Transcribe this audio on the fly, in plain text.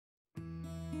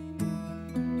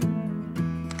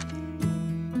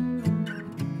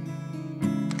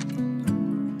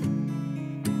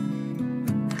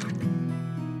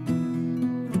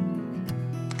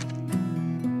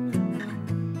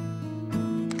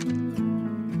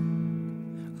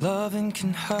Loving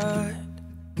can hurt.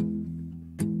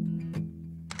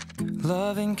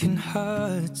 Loving can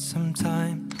hurt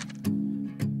sometimes,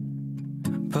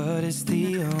 but it's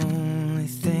the only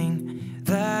thing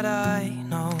that I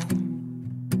know.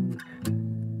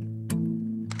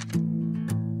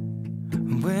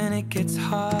 When it gets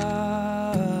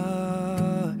hard,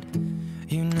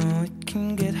 you know it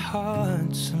can get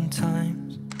hard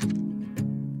sometimes.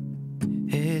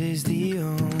 It is the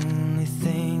only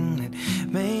thing that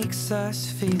makes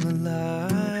us feel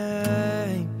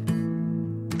alive.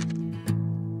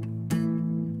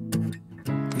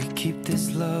 We keep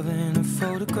this love in a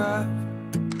photograph.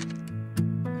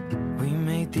 We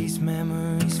made these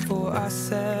memories for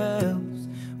ourselves,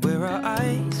 where our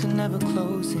eyes are never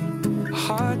closing, our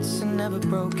hearts are never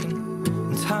broken,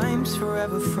 and time's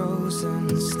forever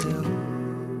frozen still.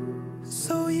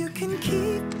 So you can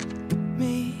keep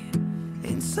me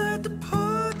inside the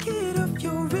pocket of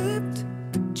your ripped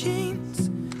jeans,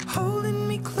 holding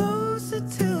me closer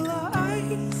till our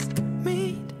eyes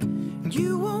meet.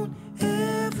 You won't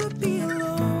ever be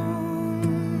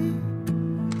alone.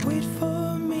 Wait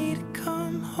for me to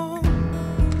come home.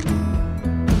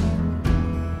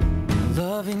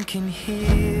 Loving can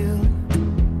heal.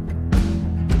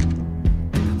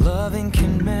 Loving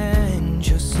can mend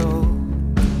your soul,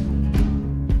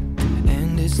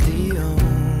 and it's the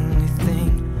only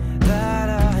thing that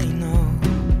I know.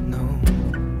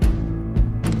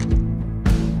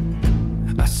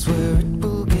 I swear it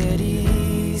will get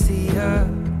easier.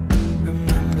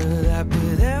 Remember that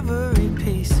with every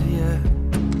piece of you.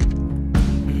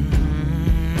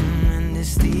 And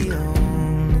it's the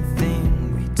only thing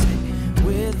we take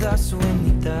with us when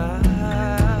we die.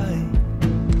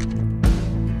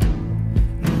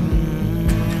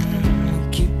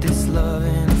 Keep this love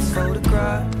in its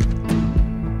photograph.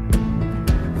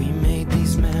 We made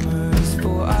these memories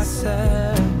for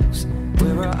ourselves,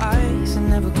 where our eyes are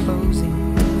never closing,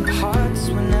 our hearts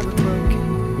were never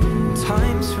broken,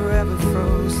 time's forever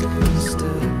frozen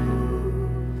still.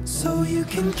 So you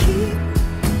can keep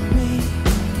me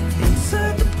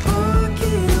inside the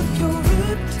pocket of your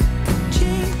ripped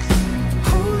jeans,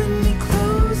 holding me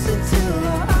closer till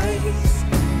our eyes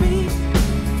meet.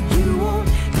 You won't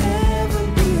ever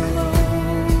be alone.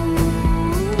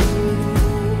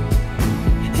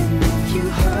 And if you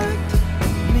hurt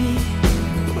me,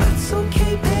 that's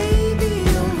okay, baby.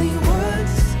 Only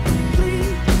words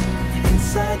bleed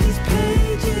inside these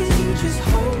pages. You just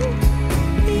hold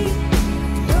me.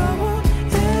 I won't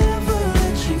ever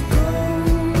let you go.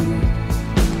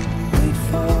 Wait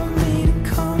for me to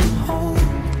come home.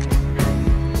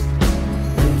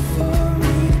 Wait for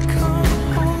me to come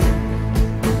home.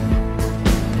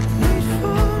 Wait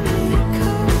for me to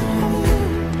come home.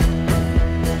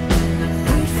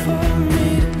 Wait for me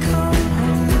to come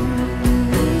home.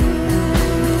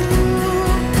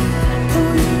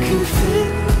 Oh, you can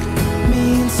fit me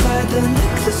inside the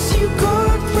necklace you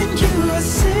got when you were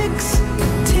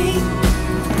 16,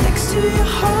 next to your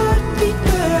heartbeat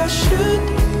where I should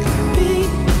be.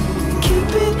 Keep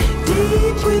it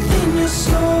deep within your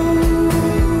soul.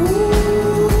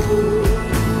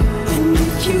 And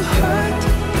if you hurt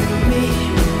me,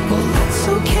 well, that's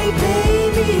okay,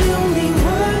 baby. Only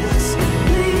words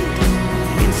bleed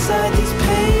inside these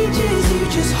pages. You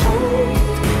just hold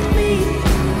me.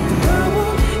 I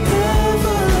won't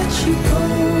ever let you go.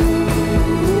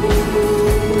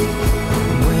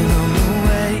 When I'm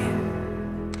away,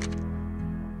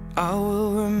 I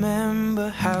will remember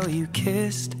how you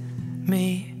kissed me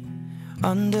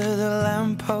under the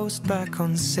lamppost back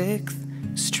on 6th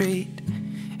Street,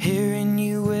 hearing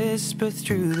you whisper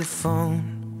through the phone.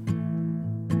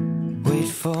 Wait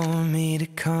for me to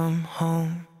come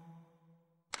home.